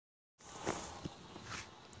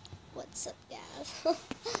What's up, guys?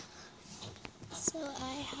 So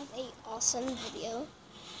I have a awesome video.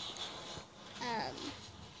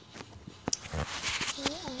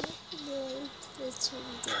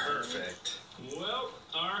 Perfect. Well,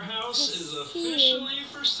 our house is officially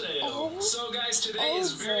for sale. So guys, today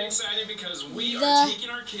is very exciting because we are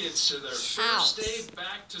taking our kids to their first day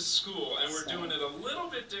back to school, and we're doing it a little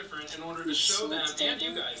bit different in order to show them and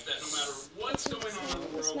you guys that no matter what's going on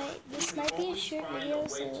in the world, this might be a short video,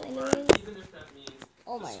 so anyways, even if that means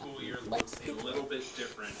oh the my school god, year looks a little bit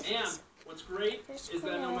different. And what's great is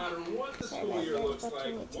that no matter what the school year looks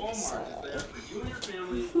like, Walmart is there for you and your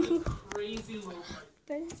family with crazy low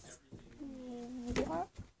prices. what?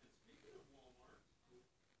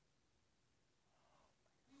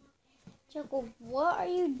 Jacob, what are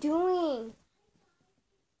you doing?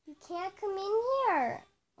 You can't come in here.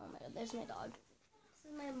 Oh my god, there's my dog. This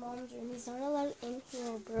is my mom's room. He's not allowed in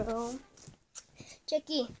here, bro.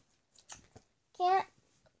 Jackie, can't.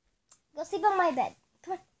 Go sleep on my bed.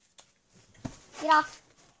 Come on. Get off.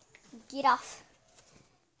 Get off.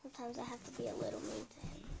 Sometimes I have to be a little mean to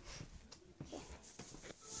him. Okay.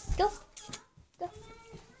 Go. Go.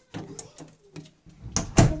 Okay.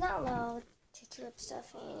 He's not allowed to do up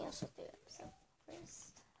stuff, and he also do up stuff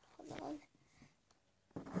first. Hold on.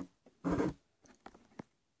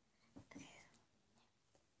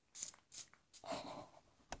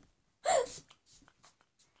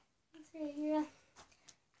 It's right here.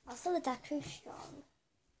 Also, it's actually strong.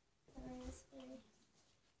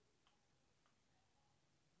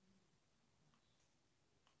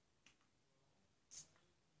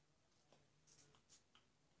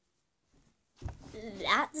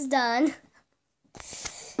 That's done.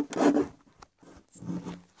 Alright,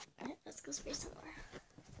 let's go spray some more.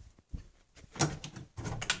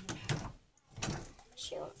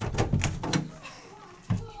 Shoot.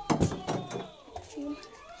 Perfume.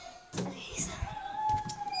 Okay, so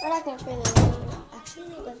we're not gonna spray the room. Actually,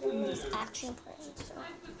 the living room is actually important. So. I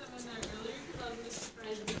put them in there earlier because I was going to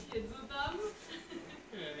surprise the kids with them.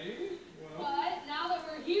 Okay, well. But now that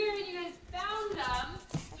we're here and you guys found them,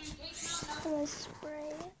 should we take them out now? I'm gonna spray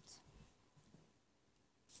it.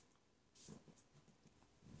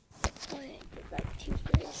 Oh, yeah, get back to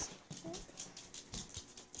sprays.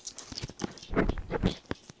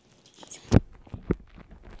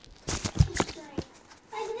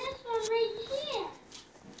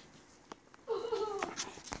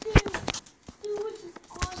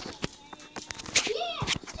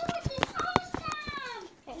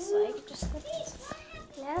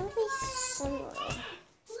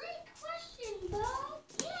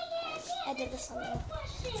 I did this on there.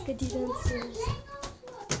 It's good to do downstairs.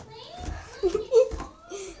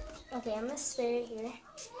 Okay, I'm gonna spray it here.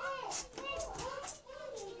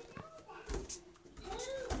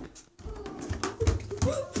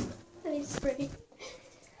 I sprayed.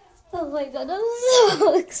 Oh my god, I'm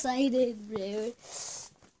so excited, dude.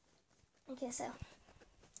 Okay, so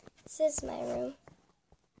this is my room.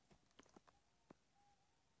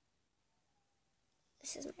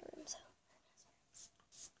 This is my room, so.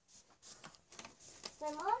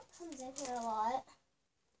 My mom comes in here a lot,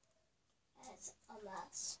 and it's a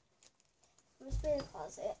mess. I'm gonna spray the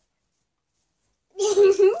closet.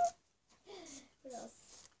 What else?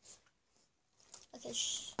 Okay,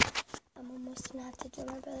 shh. I'm almost gonna have to do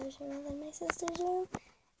my brother's room and then my sister's room.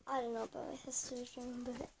 I don't know about my sister's room,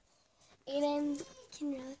 but Aiden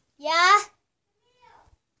can really. Yeah?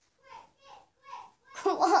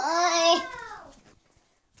 Why?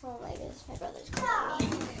 Oh my goodness, my brother's calling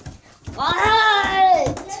me.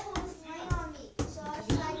 What? So I was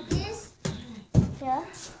like this. Yeah?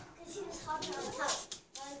 Because he was hopping on top.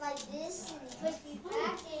 I was like this, and he pushed me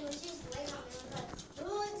back, and it was just laying on me. I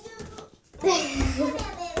was like,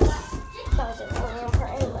 That wasn't really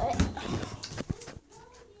important, but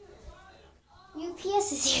UPS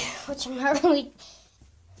is here, which I'm not really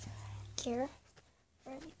care.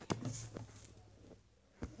 Alright,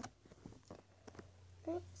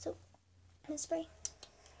 so I'm gonna spray.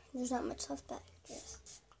 There's not much left back, I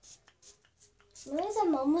guess. Anyways,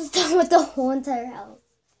 I'm almost done with the whole entire house.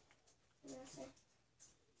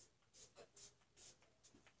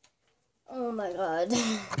 Oh my god.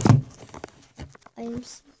 I am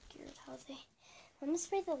so scared how they. I'm gonna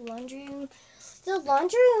spray the laundry room. The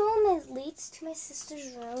laundry room leads to my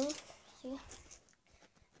sister's room. See?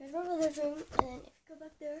 There's my brother's room, and then if you go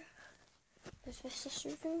back there, there's my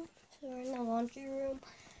sister's room. So we're in the laundry room.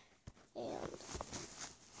 And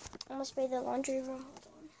I'm gonna spray the laundry room. Hold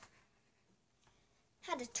on.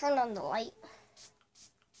 Had to turn on the light.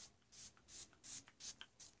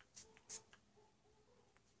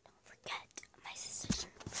 Don't forget my sister's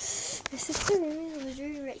room. My sister's room is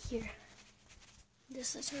literally right here.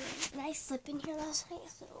 This is her. And I slept in here last night,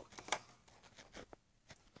 so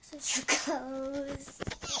this is her clothes.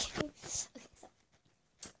 Okay, so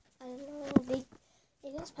I don't know.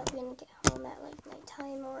 They just probably gonna get home at like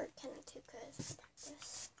nighttime or 10 or 2 because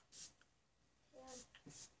practice.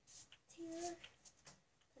 Here,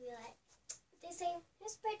 I'll be like, they say, "You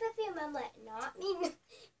sprayed perfume." I'm like, not me.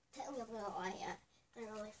 Tell me about all I am. I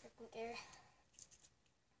don't really freaking care.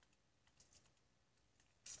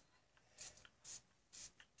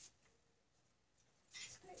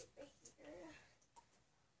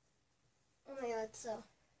 Oh my god, so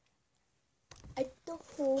I did the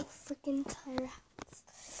whole freaking entire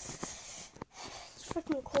house. It's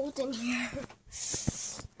freaking cold in here.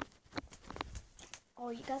 Oh,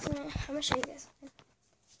 you guys want I'm gonna show you guys something.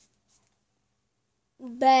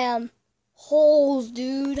 Bam! Holes,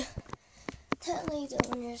 dude. Technically, the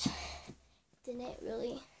owners didn't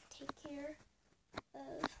really take care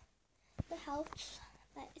of the house,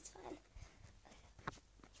 but it's fine.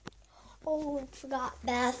 Oh, I forgot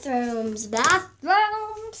bathrooms.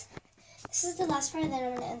 Bathrooms! This is the last part, and then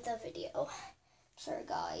I'm going to end the video. Sorry,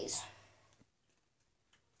 guys.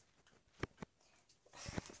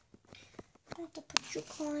 I have to put your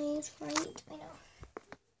clients right. I know.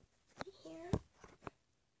 Here.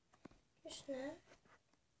 Just that.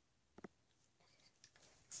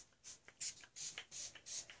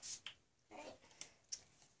 Alright.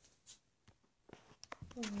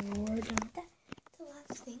 We're done with that. The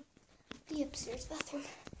last thing. The upstairs bathroom.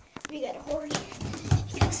 We gotta hurry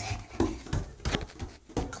because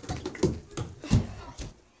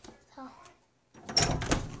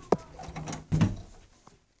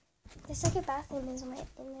the second bathroom is in my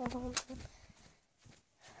home room.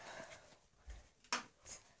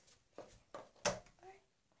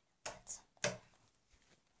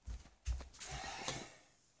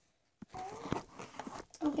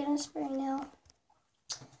 I'm gonna spray now.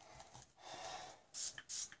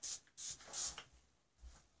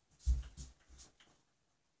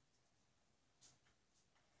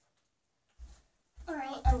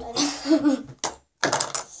 Alright, I'm done.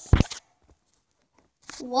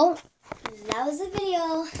 Well, that was the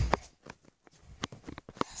video.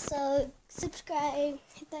 So, subscribe,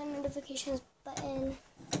 hit that notifications button,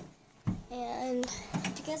 and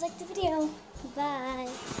if you guys liked the video, bye.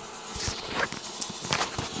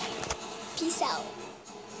 Peace out.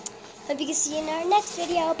 Hope you can see you in our next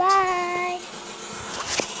video. Bye.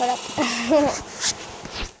 What up?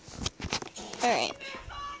 Alright.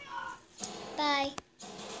 Bye.